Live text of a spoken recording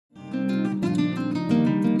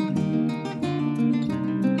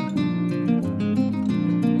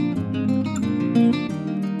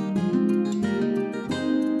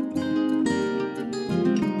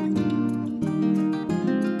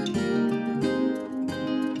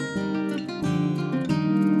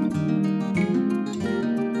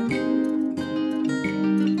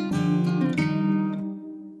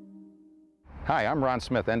Hi, I'm Ron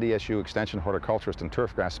Smith, NDSU Extension Horticulturist and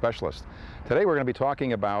Turfgrass Specialist. Today we're going to be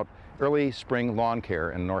talking about early spring lawn care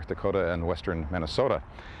in North Dakota and western Minnesota.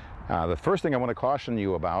 The first thing I want to caution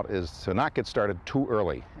you about is to not get started too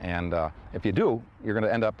early. And if you do, you're going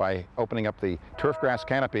to end up by opening up the turfgrass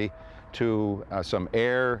canopy to some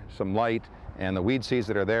air, some light, and the weed seeds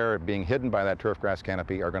that are there being hidden by that turfgrass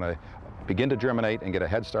canopy are going to begin to germinate and get a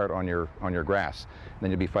head start on your grass. And then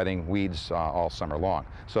you'll be fighting weeds all summer long.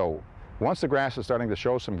 So once the grass is starting to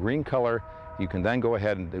show some green color, you can then go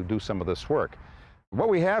ahead and do some of this work. What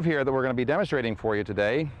we have here that we're going to be demonstrating for you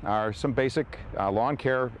today are some basic lawn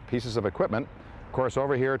care pieces of equipment. Of course,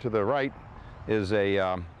 over here to the right is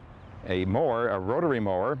a mower, a rotary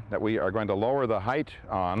mower that we are going to lower the height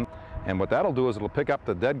on. And what that'll do is it'll pick up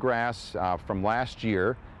the dead grass from last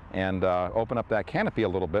year and open up that canopy a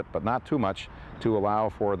little bit, but not too much, to allow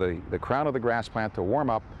for the crown of the grass plant to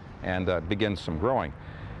warm up and begin some growing.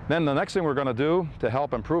 Then the next thing we're going to do to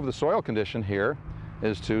help improve the soil condition here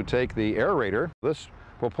is to take the aerator. This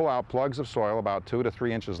will pull out plugs of soil about 2 to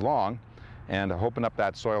 3 inches long and open up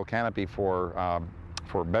that soil canopy for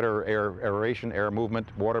better aeration, air movement,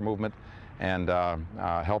 water movement, and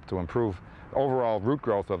help to improve overall root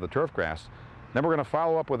growth of the turfgrass. Then we're going to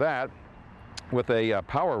follow up with that with a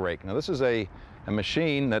power rake. Now this is a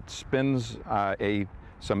machine that spins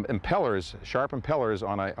some impellers, sharp impellers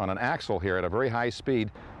on an axle here at a very high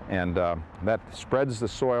speed, and that spreads the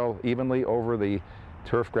soil evenly over the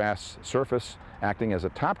turfgrass surface, acting as a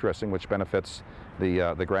top dressing, which benefits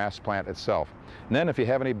the grass plant itself. And then if you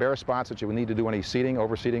have any bare spots that you need to do any seeding,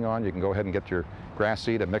 overseeding on, you can go ahead and get your grass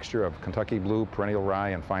seed, a mixture of Kentucky blue, perennial rye,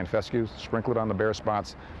 and fine fescue, sprinkle it on the bare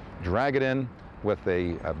spots, drag it in with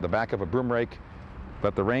the back of a broom rake,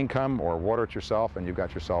 let the rain come or water it yourself, and you've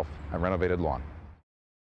got yourself a renovated lawn.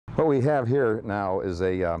 What we have here now is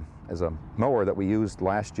a mower that we used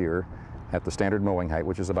last year at the standard mowing height,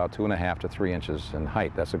 which is about 2.5 to 3 inches in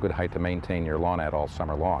height. That's a good height to maintain your lawn at all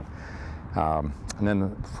summer long. And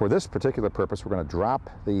then for this particular purpose, we're going to drop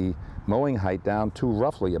the mowing height down to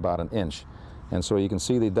roughly about 1 inch. And so you can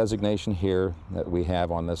see the designation here that we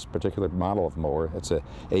have on this particular model of mower. It's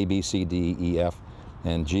A, B, C, D, E, F,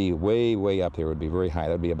 and G. Way up here would be very high.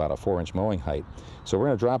 That would be about a 4-inch mowing height. So we're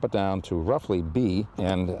going to drop it down to roughly B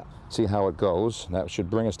and see how it goes. That should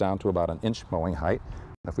bring us down to about 1 inch mowing height.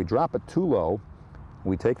 If we drop it too low,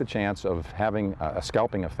 we take the chance of having a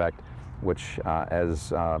scalping effect, which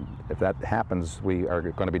if that happens, we are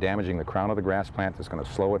going to be damaging the crown of the grass plant. It's going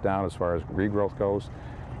to slow it down as far as regrowth goes,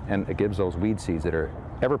 and it gives those weed seeds that are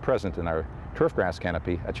ever present in our turfgrass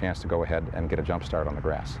canopy a chance to go ahead and get a jump start on the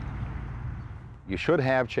grass. You should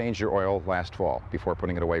have changed your oil last fall before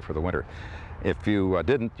putting it away for the winter. If you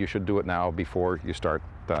didn't, you should do it now before you start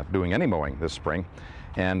doing any mowing this spring.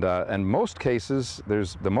 And in most cases,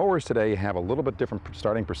 the mowers today have a little bit different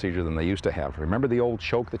starting procedure than they used to have. Remember the old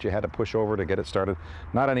choke that you had to push over to get it started?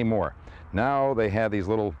 Not anymore. Now they have these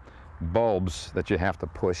little bulbs that you have to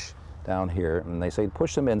push down here, and they say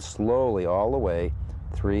push them in slowly all the way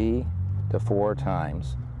 3 to 4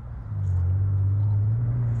 times.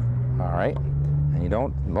 All right,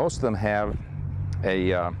 and most of them have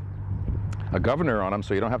a governor on them,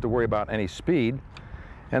 so you don't have to worry about any speed.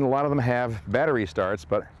 And a lot of them have battery starts,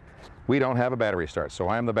 but we don't have a battery start. So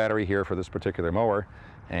I'm the battery here for this particular mower,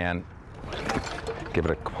 and give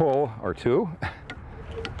it a pull or two.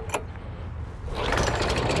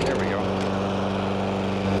 There we go.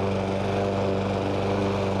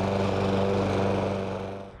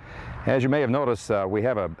 As you may have noticed, we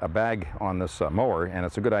have a bag on this mower, and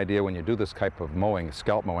it's a good idea when you do this type of mowing,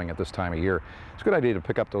 scalp mowing at this time of year. It's a good idea to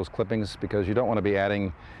pick up those clippings because you don't want to be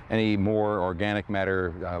adding any more organic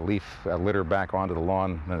matter, leaf litter back onto the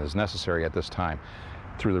lawn than is necessary at this time.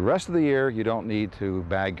 Through the rest of the year, you don't need to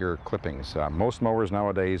bag your clippings. Most mowers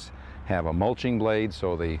nowadays have a mulching blade,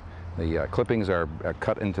 so the clippings are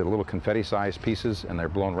cut into little confetti-sized pieces, and they're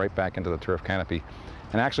blown right back into the turf canopy,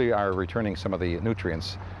 and actually are returning some of the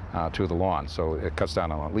nutrients to the lawn, so it cuts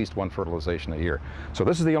down on at least 1 fertilization a year. So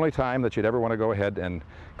this is the only time that you'd ever want to go ahead and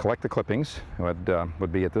collect the clippings.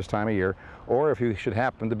 Would be at this time of year, or if you should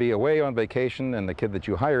happen to be away on vacation and the kid that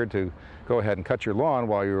you hired to go ahead and cut your lawn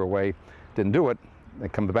while you were away didn't do it,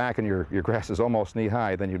 and come back and your grass is almost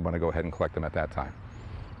knee-high, then you'd want to go ahead and collect them at that time.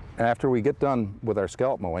 After we get done with our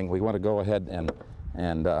scalp mowing, we want to go ahead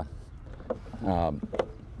and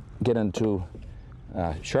get into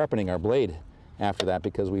sharpening our blade after that,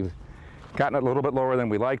 because we've gotten it a little bit lower than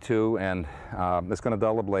we like to, and it's going to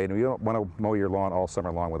dull the blade, and you don't want to mow your lawn all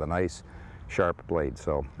summer long with a nice sharp blade.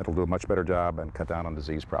 So it'll do a much better job and cut down on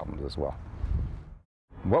disease problems as well.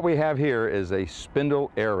 What we have here is a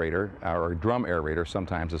spindle aerator, or drum aerator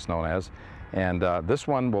sometimes it's known as, And this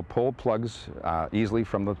one will pull plugs easily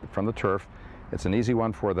from the turf. It's an easy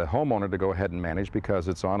one for the homeowner to go ahead and manage because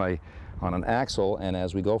it's on an axle, and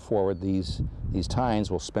as we go forward, these tines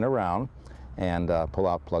will spin around and pull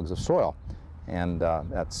out plugs of soil. And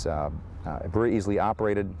that's very easily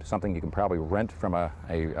operated, something you can probably rent from a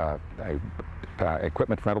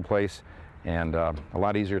equipment rental place, and a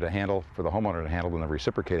lot easier to handle for the homeowner to handle than the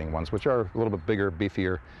reciprocating ones, which are a little bit bigger,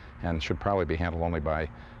 beefier, and should probably be handled only by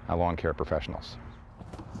lawn care professionals.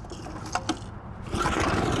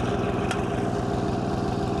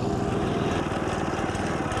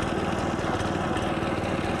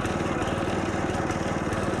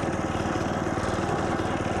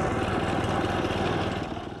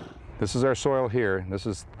 This is our soil here. This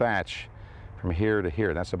is thatch from here to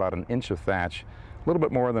here. That's about an inch of thatch, a little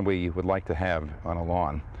bit more than we would like to have on a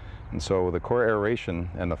lawn. And so the core aeration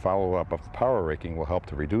and the follow-up of power raking will help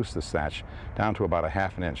to reduce this thatch down to about a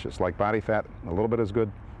 ½ an inch. It's like body fat, a little bit is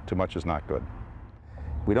good, too much is not good.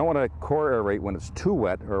 We don't want to core aerate when it's too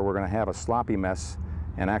wet, or we're going to have a sloppy mess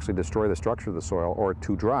and actually destroy the structure of the soil, or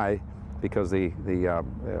too dry because the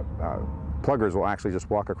pluggers will actually just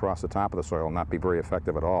walk across the top of the soil and not be very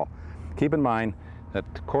effective at all. Keep in mind that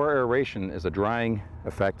core aeration is a drying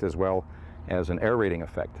effect as well as an aerating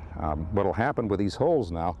effect. What will happen with these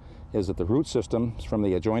holes now is that the root systems from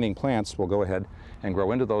the adjoining plants will go ahead and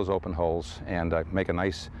grow into those open holes and make a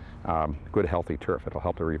nice, good, healthy turf. It'll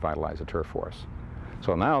help to revitalize the turf for us.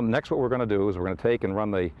 So now, next what we're going to do is we're going to take and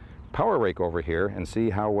run the power rake over here and see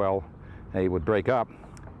how well they would break up.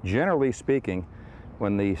 Generally speaking,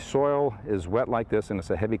 when the soil is wet like this and it's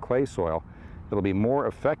a heavy clay soil, it'll be more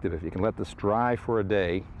effective if you can let this dry for a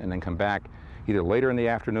day and then come back either later in the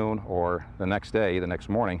afternoon or the next day, the next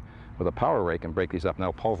morning, with a power rake and break these up, and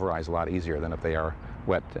they'll pulverize a lot easier than if they are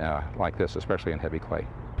wet like this, especially in heavy clay.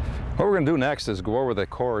 What we're going to do next is go over the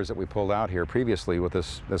cores that we pulled out here previously with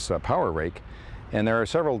this power rake, and there are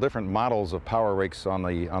several different models of power rakes on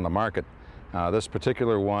the market. This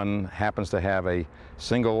particular one happens to have a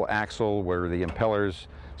single axle where the impellers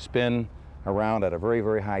spin around at a very,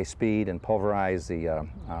 very high speed and pulverize the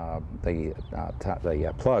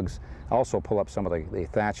plugs. Also pull up some of the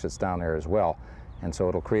thatch that's down there as well. And so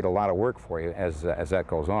it'll create a lot of work for you as that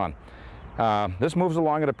goes on. This moves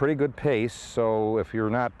along at a pretty good pace, so if you're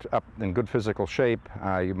not up in good physical shape,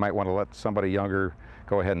 you might want to let somebody younger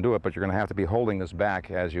go ahead and do it, but you're going to have to be holding this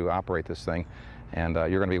back as you operate this thing, and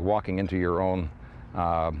you're going to be walking into your own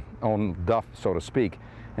duff, so to speak.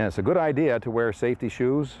 And it's a good idea to wear safety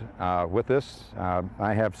shoes with this.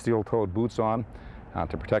 I have steel-toed boots on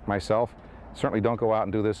to protect myself. Certainly don't go out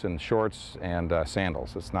and do this in shorts and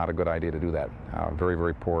sandals. It's not a good idea to do that. Very,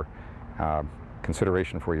 very poor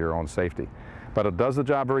consideration for your own safety. But it does the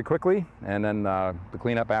job very quickly, and then the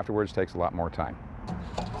cleanup afterwards takes a lot more time.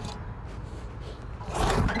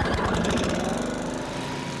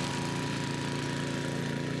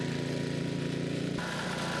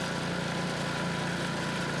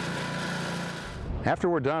 After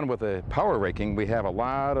we're done with the power raking, we have a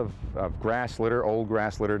lot of grass litter, old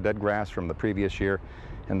grass litter, dead grass from the previous year,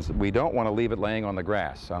 and we don't want to leave it laying on the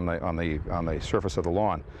grass, on the surface of the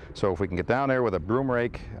lawn. So if we can get down there with a broom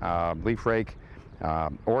rake, leaf rake,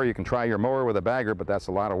 or you can try your mower with a bagger, but that's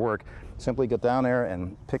a lot of work. Simply get down there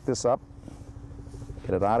and pick this up,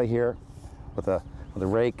 get it out of here with a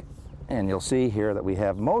rake, and you'll see here that we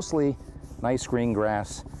have mostly nice green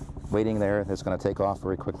grass waiting there that's going to take off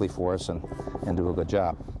very quickly for us and do a good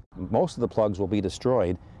job. Most of the plugs will be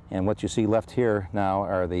destroyed, and what you see left here now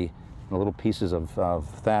are the little pieces of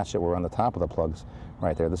thatch that were on the top of the plugs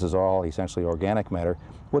right there. This is all essentially organic matter,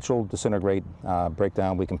 which will disintegrate, break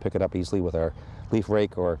down. We can pick it up easily with our leaf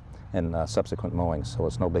rake or in subsequent mowing, so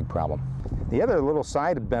it's no big problem. The other little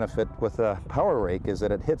side benefit with a power rake is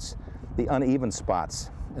that it hits the uneven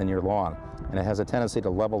spots in your lawn, and it has a tendency to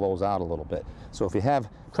level those out a little bit. So if you have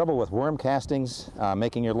trouble with worm castings,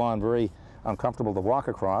 making your lawn very uncomfortable to walk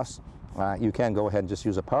across, you can go ahead and just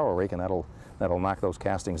use a power rake, and that'll knock those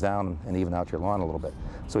castings down and even out your lawn a little bit.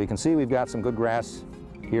 So you can see we've got some good grass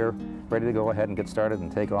here, ready to go ahead and get started and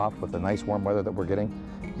take off with the nice warm weather that we're getting,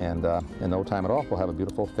 and in no time at all we'll have a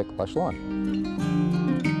beautiful, thick, lush lawn.